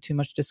there wasn't too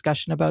much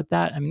discussion about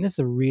that. I mean, this is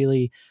a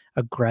really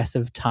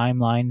aggressive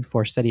timeline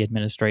for city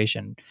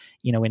administration.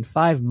 In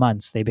 5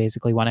 months, they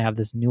basically want to have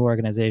this new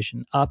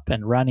organization up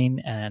and running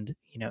and,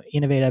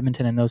 Innovate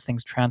Edmonton and those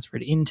things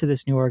transferred into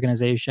this new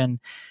organization.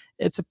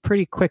 It's a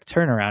pretty quick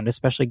turnaround,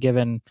 especially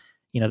given,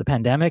 the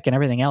pandemic and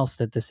everything else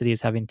that the city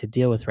is having to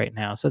deal with right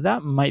now. So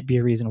that might be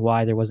a reason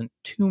why there wasn't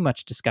too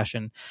much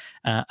discussion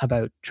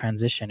about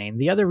transitioning.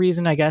 The other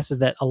reason, I guess, is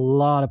that a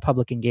lot of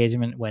public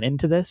engagement went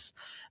into this.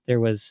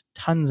 There was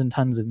tons and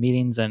tons of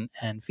meetings and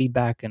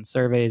feedback and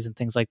surveys and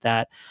things like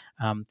that.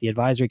 The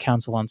Advisory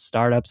Council on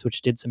Startups,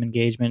 which did some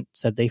engagement,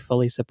 said they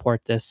fully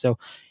support this. So,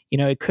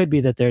 it could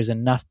be that there's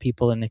enough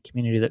people in the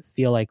community that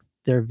feel like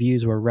their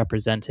views were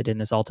represented in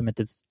this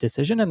ultimate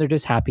decision, and they're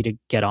just happy to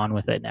get on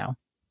with it now.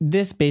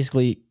 This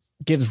basically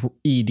gives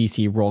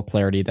EEDC role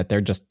clarity that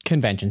they're just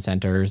convention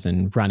centers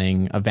and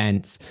running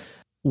events.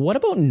 What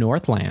about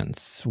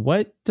Northlands?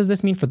 What does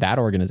this mean for that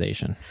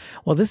organization?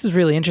 Well, this is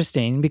really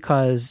interesting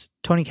because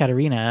Tony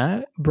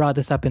Caterina brought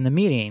this up in the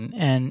meeting,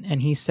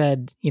 and he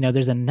said,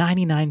 there's a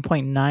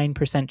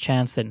 99.9%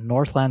 chance that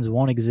Northlands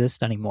won't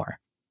exist anymore.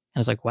 And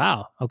I was like,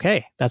 wow,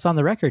 okay, that's on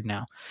the record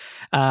now.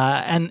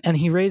 And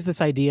he raised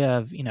this idea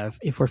of,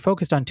 if we're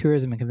focused on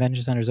tourism and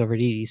convention centers over at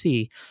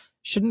EEDC,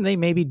 shouldn't they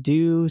maybe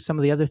do some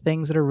of the other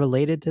things that are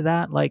related to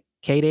that, like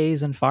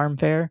K-Days and Farm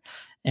Fair?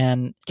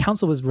 And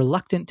council was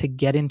reluctant to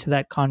get into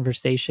that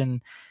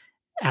conversation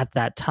at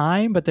that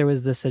time, but there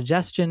was the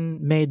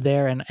suggestion made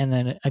there, and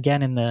then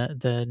again in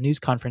the news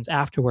conference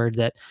afterward,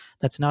 that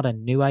that's not a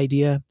new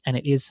idea, and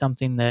it is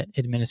something that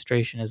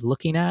administration is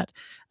looking at.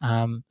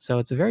 So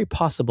it's very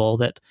possible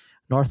that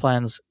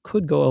Northlands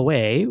could go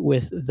away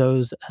with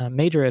those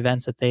major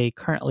events that they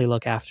currently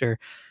look after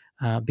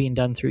being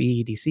done through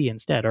EEDC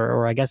instead,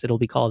 or I guess it'll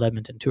be called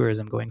Edmonton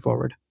Tourism going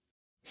forward.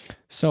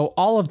 So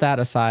all of that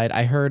aside,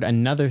 I heard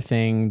another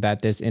thing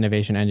that this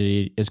innovation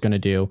entity is going to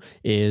do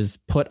is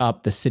put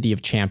up the City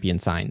of Champion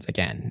signs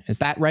again. Is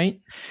that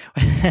right?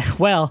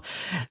 Well,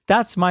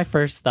 that's my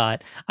first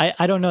thought.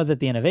 I don't know that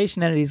the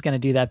innovation entity is going to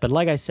do that, but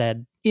like I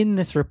said, in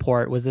this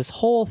report was this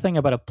whole thing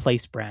about a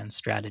place brand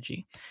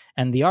strategy.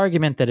 And the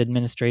argument that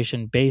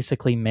administration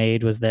basically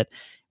made was that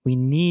we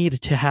need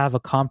to have a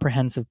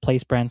comprehensive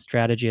place brand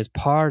strategy as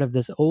part of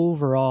this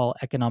overall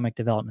economic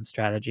development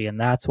strategy. And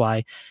that's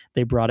why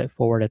they brought it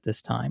forward at this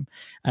time.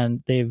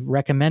 And they've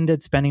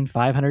recommended spending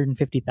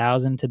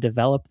 $550,000 to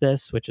develop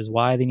this, which is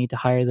why they need to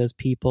hire those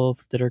people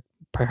that are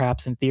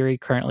perhaps in theory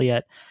currently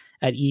at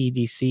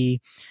EEDC.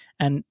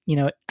 And,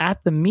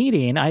 at the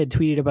meeting, I had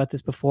tweeted about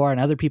this before and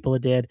other people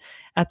did.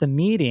 At the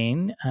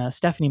meeting,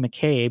 Stephanie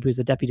McCabe, who's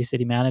the deputy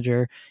city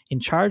manager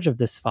in charge of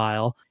this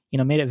file,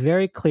 made it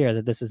very clear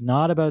that this is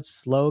not about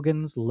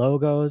slogans,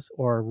 logos,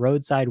 or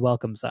roadside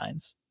welcome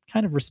signs.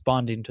 Kind of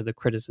responding to the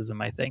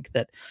criticism, I think,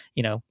 that,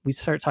 we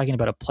start talking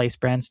about a place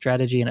brand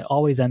strategy and it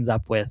always ends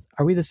up with,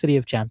 are we the city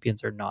of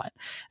champions or not?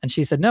 And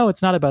she said, no,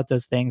 it's not about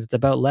those things. It's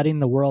about letting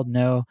the world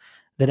know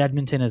that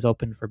Edmonton is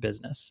open for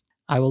business.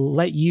 I will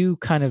let you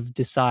kind of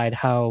decide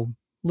how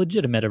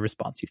legitimate a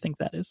response you think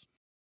that is.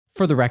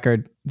 For the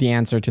record, the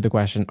answer to the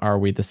question, are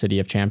we the city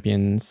of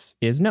champions,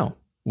 is no,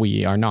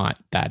 we are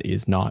not. That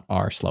is not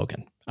our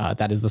slogan.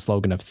 That is the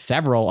slogan of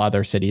several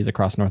other cities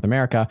across North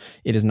America.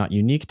 It is not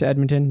unique to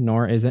Edmonton,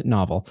 nor is it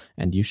novel,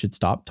 and you should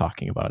stop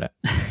talking about it.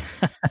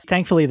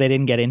 Thankfully, they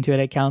didn't get into it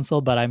at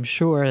council, but I'm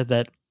sure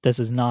that this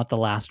is not the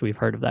last we've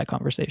heard of that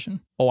conversation.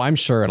 Oh, I'm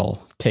sure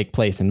it'll take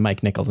place in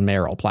Mike Nichols'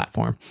 mayoral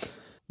platform.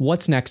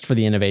 What's next for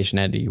the innovation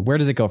entity? Where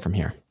does it go from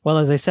here? Well,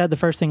 as I said, the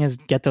first thing is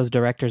get those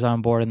directors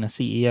on board and the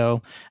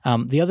CEO.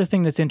 The other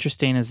thing that's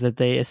interesting is that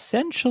they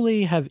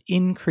essentially have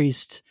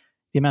increased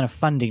the amount of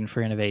funding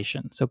for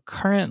innovation. So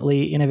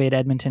currently, Innovate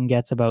Edmonton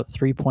gets about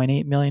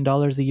 $3.8 million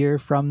a year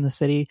from the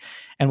city.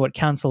 And what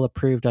council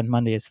approved on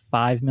Monday is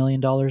 $5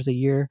 million a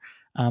year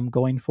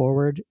going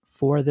forward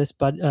for this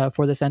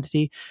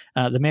entity.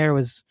 The mayor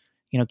was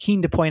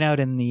keen to point out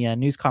in the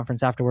news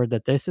conference afterward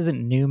that this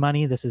isn't new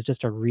money. This is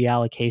just a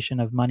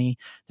reallocation of money.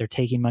 They're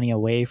taking money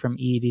away from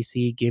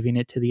EEDC, giving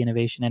it to the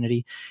innovation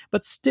entity.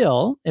 But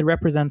still, it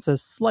represents a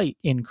slight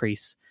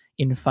increase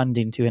in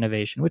funding to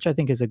innovation, which I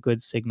think is a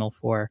good signal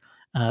for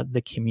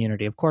the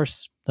community. Of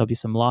course, there'll be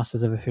some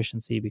losses of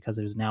efficiency because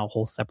there's now a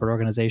whole separate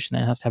organization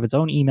that has to have its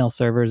own email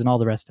servers and all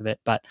the rest of it,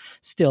 but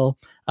still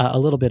a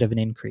little bit of an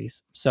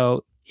increase.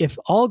 So if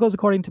all goes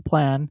according to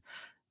plan,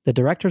 the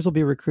directors will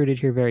be recruited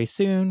here very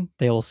soon.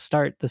 They will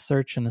start the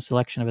search and the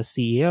selection of a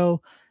CEO.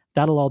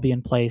 That'll all be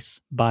in place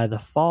by the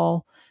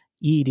fall.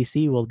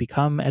 EEDC will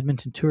become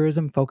Edmonton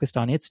Tourism, focused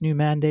on its new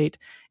mandate.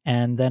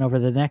 And then over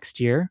the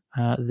next year,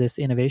 this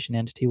innovation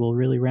entity will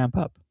really ramp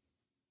up.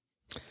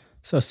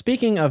 So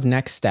speaking of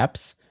next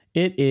steps,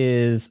 it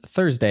is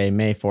Thursday,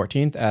 May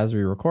 14th, as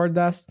we record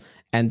this.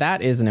 And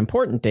that is an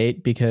important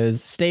date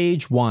because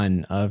stage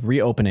 1 of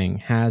reopening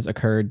has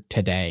occurred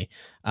today.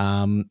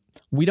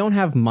 We don't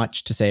have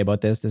much to say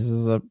about this.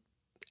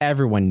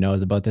 Everyone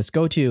knows about this.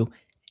 Go to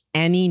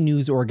any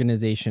news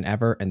organization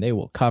ever, and they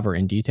will cover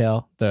in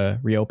detail the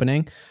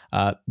reopening.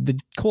 The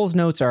Coles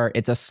notes are,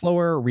 it's a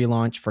slower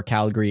relaunch for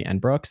Calgary and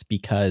Brooks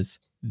because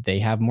they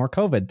have more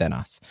COVID than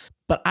us.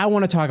 But I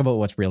want to talk about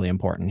what's really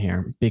important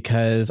here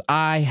because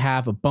I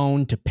have a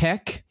bone to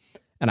pick.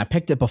 And I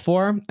picked it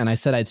before and I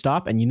said I'd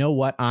stop. And you know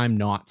what? I'm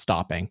not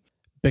stopping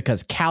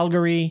because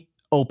Calgary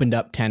opened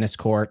up tennis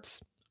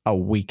courts a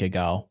week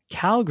ago.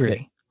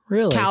 Calgary?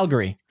 Really?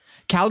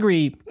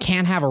 Calgary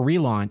can't have a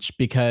relaunch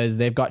because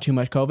they've got too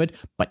much COVID,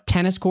 but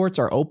tennis courts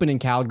are open in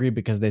Calgary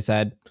because they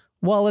said,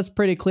 well, it's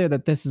pretty clear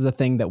that this is a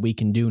thing that we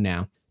can do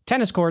now.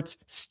 Tennis courts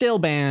still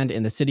banned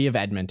in the city of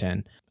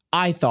Edmonton.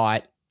 I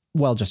thought,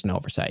 well, just an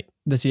oversight.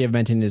 The city of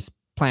Edmonton is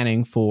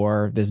planning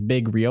for this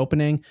big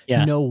reopening.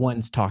 Yeah. No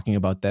one's talking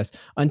about this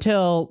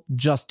until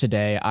just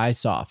today. I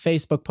saw a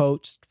Facebook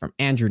post from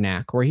Andrew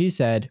Knack where he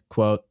said,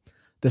 quote,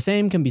 "The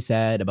same can be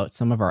said about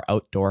some of our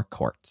outdoor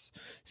courts.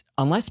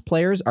 Unless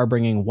players are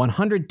bringing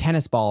 100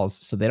 tennis balls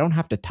so they don't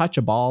have to touch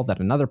a ball that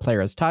another player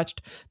has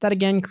touched, that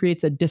again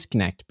creates a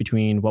disconnect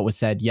between what was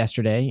said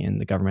yesterday in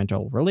the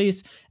governmental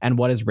release and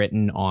what is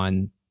written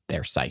on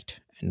their site,"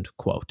 end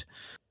quote.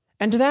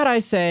 And to that I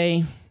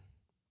say,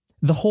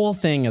 the whole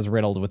thing is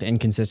riddled with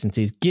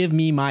inconsistencies. Give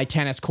me my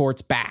tennis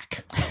courts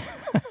back.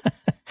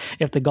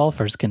 If the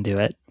golfers can do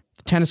it.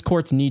 Tennis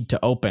courts need to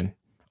open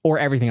or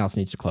everything else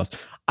needs to close.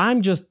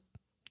 I'm just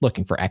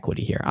looking for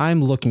equity here.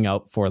 I'm looking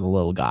out for the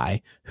little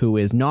guy who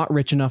is not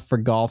rich enough for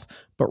golf,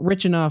 but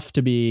rich enough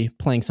to be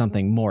playing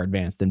something more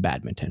advanced than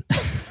badminton.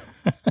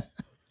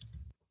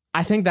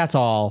 I think that's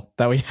all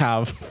that we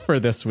have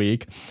for this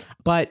week.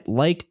 But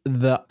like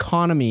the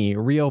economy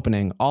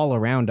reopening all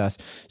around us,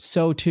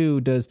 so too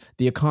does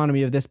the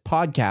economy of this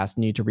podcast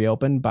need to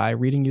reopen by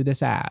reading you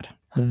this ad.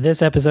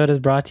 This episode is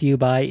brought to you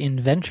by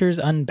Inventures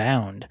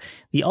Unbound,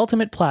 the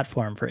ultimate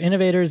platform for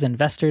innovators,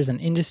 investors, and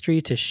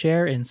industry to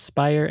share,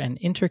 inspire, and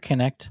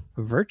interconnect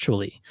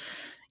virtually.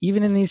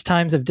 Even in these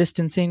times of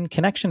distancing,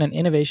 connection and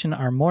innovation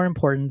are more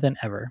important than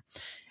ever.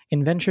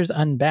 Inventures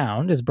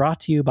Unbound is brought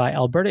to you by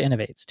Alberta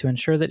Innovates to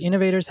ensure that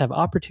innovators have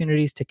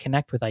opportunities to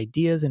connect with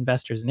ideas,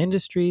 investors, and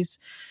industries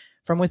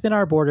from within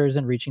our borders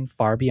and reaching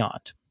far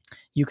beyond.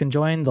 You can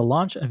join the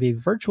launch of a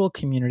virtual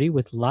community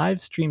with live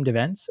streamed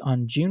events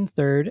on June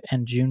 3rd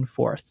and June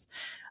 4th.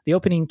 The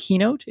opening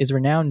keynote is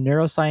renowned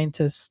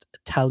neuroscientist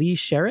Tali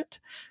Sharot,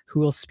 who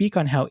will speak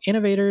on how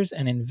innovators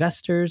and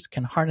investors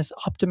can harness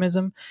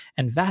optimism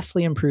and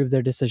vastly improve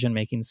their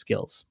decision-making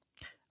skills.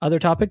 Other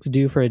topics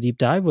due for a deep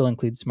dive will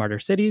include smarter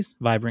cities,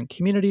 vibrant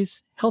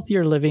communities,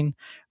 healthier living,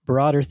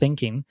 broader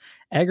thinking,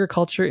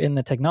 agriculture in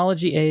the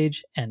technology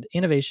age, and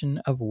innovation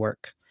of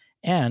work.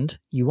 And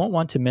you won't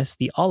want to miss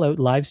the all-out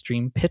live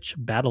stream pitch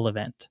battle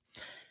event.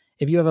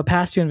 If you have a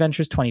pass to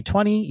Inventures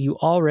 2020, you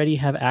already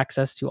have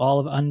access to all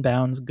of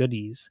Unbound's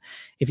goodies.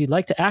 If you'd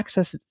like to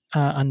access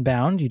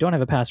Unbound, you don't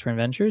have a pass for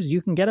Inventures,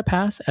 you can get a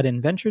pass at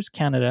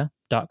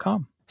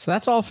inventurescanada.com. So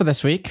that's all for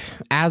this week.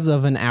 As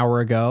of an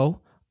hour ago,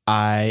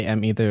 I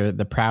am either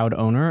the proud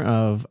owner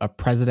of a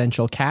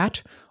presidential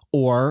cat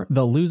or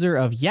the loser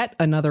of yet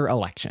another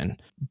election.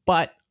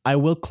 But I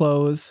will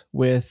close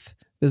with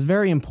this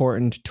very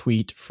important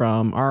tweet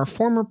from our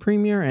former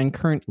premier and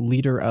current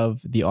leader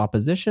of the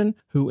opposition,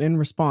 who in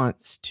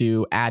response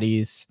to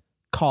Addie's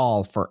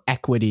call for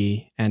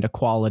equity and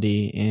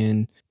equality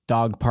in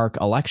dog park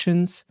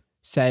elections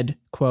said,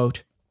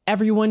 quote,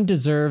 "Everyone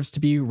deserves to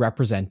be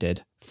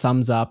represented.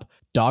 Thumbs up,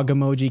 dog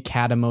emoji,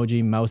 cat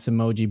emoji, mouse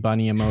emoji,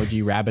 bunny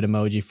emoji, rabbit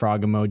emoji,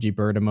 frog emoji,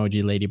 bird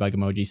emoji, ladybug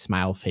emoji,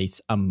 smile face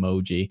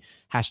emoji.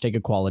 Hashtag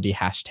equality,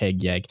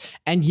 hashtag YEG."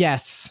 And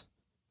yes,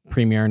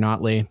 Premier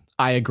Notley,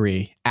 I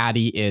agree.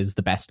 Addie is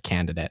the best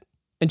candidate.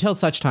 Until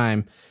such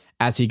time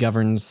as he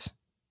governs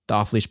the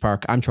off-leash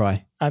park, I'm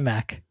Troy. I'm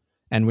Mac.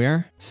 And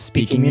we're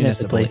Speaking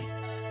Municipally.